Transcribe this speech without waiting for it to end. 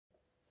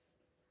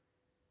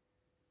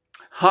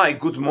Hi,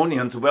 good morning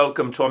and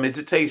welcome to our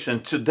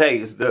meditation. Today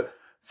is the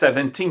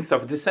 17th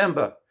of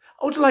December.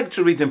 I would like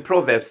to read in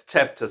Proverbs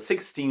chapter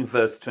 16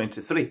 verse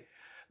 23.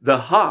 The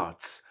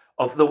hearts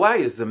of the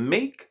wise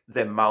make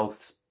their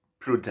mouths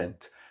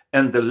prudent,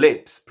 and the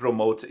lips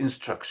promote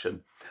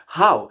instruction.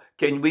 How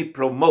can we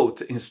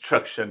promote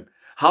instruction?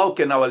 How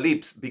can our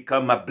lips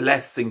become a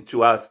blessing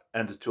to us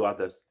and to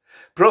others?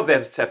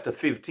 Proverbs chapter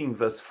 15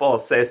 verse 4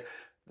 says,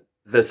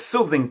 the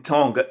soothing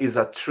tongue is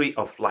a tree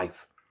of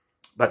life,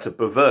 but a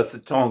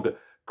perverse tongue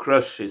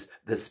crushes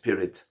the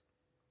spirit.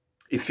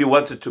 If you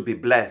want to be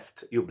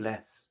blessed, you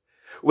bless.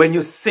 When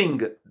you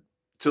sing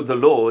to the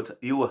Lord,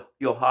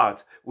 your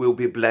heart will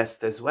be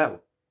blessed as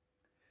well.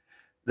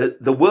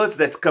 The words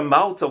that come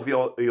out of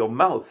your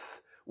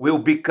mouth will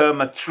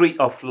become a tree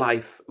of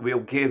life,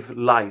 will give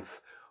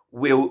life,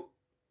 will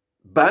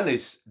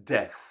banish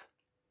death.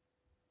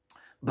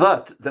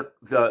 But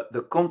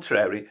the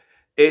contrary,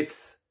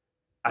 it's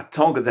a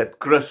tongue that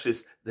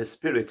crushes the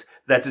spirit,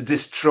 that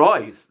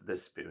destroys the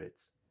spirit.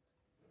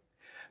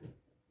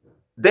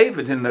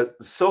 David in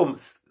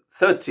Psalms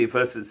 30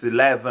 verses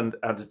 11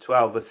 and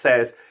 12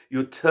 says,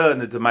 you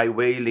turned my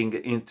wailing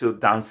into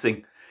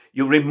dancing.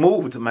 You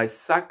removed my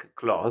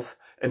sackcloth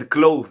and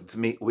clothed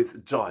me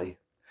with joy,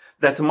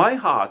 that my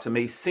heart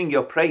may sing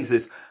your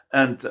praises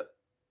and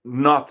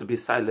not be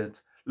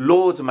silent.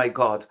 Lord my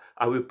God,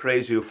 I will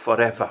praise you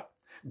forever.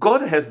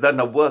 God has done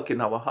a work in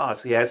our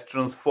hearts. He has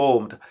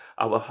transformed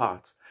our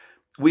hearts.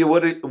 We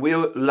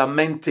were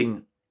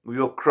lamenting, we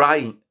were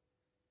crying.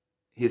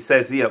 He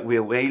says here, we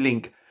are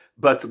wailing,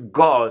 but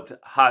God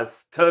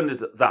has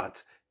turned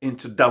that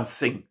into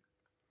dancing.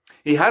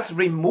 He has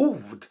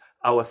removed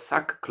our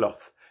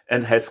sackcloth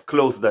and has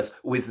clothed us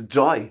with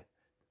joy.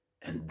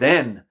 And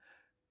then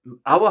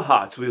our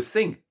hearts will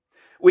sing.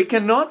 We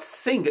cannot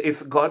sing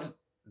if God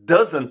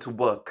doesn't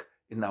work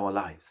in our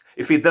lives.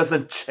 If He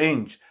doesn't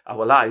change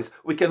our lives,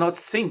 we cannot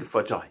sing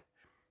for joy.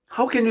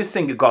 How can you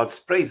sing God's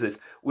praises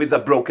with a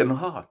broken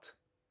heart?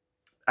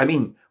 I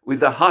mean,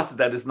 with a heart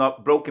that is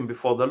not broken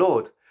before the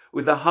Lord,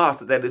 with a heart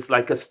that is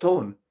like a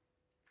stone.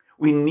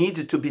 We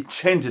need to be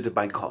changed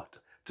by God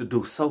to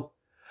do so.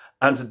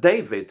 And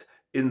David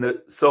in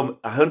the Psalm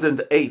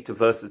 108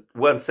 verse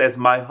 1 says,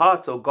 my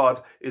heart, O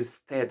God, is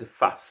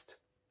steadfast.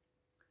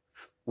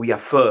 We are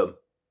firm.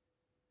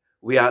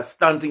 We are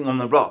standing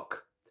on a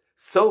rock.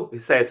 So he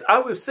says, I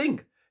will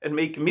sing and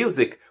make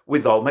music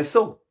with all my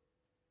soul.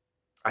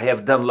 I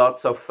have done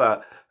lots of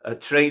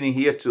training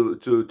here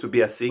to be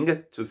a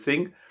singer, to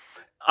sing.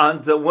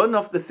 And one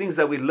of the things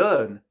that we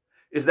learn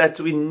is that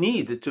we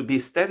need to be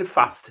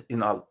steadfast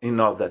in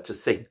order to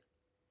sing.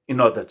 In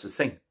order to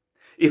sing.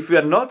 If we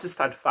are not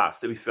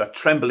steadfast, if we are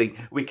trembling,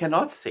 we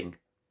cannot sing.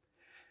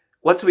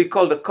 What we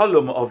call the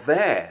column of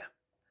air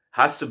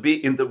has to be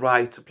in the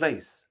right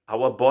place.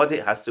 Our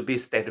body has to be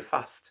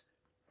steadfast.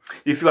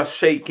 If you are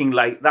shaking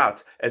like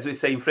that, as we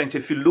say in French,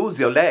 if you lose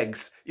your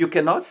legs, you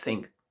cannot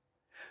sing.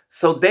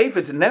 So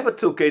David never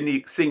took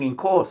any singing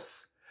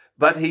course,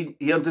 but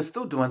he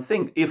understood one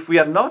thing. If we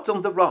are not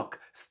on the rock,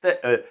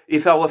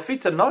 if our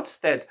feet are not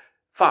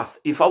steadfast,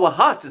 if our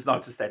heart is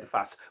not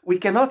steadfast, we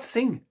cannot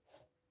sing.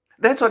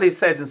 That's what he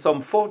says in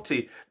Psalm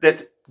 40,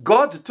 that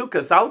God took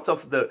us out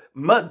of the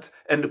mud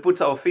and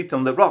put our feet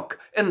on the rock,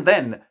 and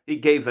then He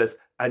gave us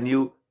a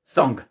new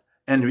song,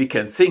 and we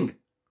can sing.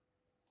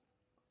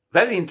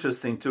 Very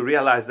interesting to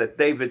realize that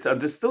David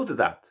understood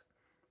that.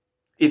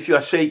 If you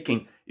are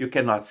shaking, you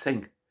cannot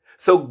sing.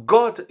 So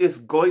God is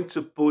going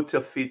to put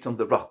your feet on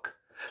the rock.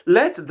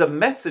 Let the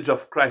message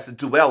of Christ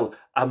dwell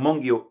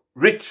among you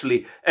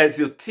richly as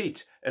you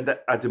teach and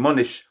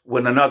admonish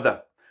one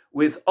another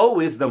with all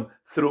wisdom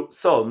through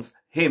psalms,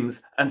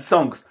 hymns, and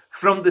songs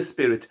from the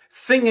Spirit,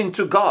 singing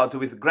to God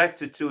with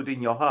gratitude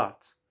in your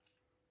heart.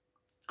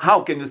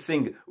 How can you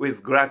sing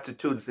with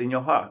gratitude in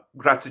your heart?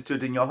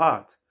 Gratitude in your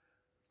heart.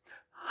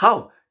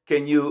 How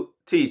can you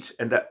teach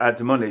and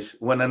admonish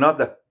one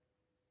another,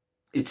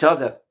 each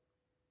other?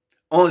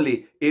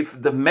 Only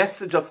if the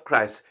message of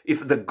Christ,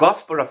 if the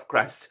gospel of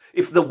Christ,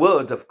 if the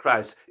word of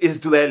Christ is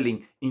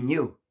dwelling in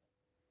you.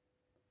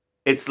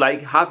 It's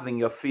like having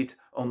your feet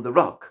on the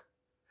rock.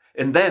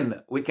 And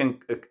then we can,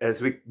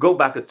 as we go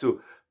back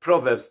to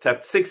Proverbs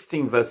chapter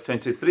 16 verse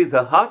 23,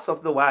 the hearts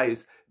of the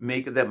wise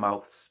make their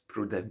mouths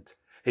prudent.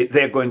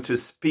 They're going to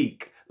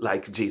speak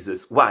like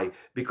Jesus. Why?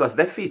 Because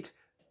their feet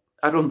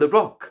are on the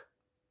rock.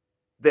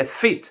 Their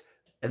feet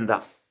and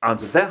their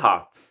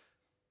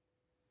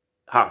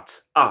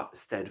hearts are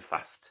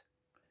steadfast.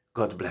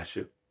 God bless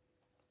you.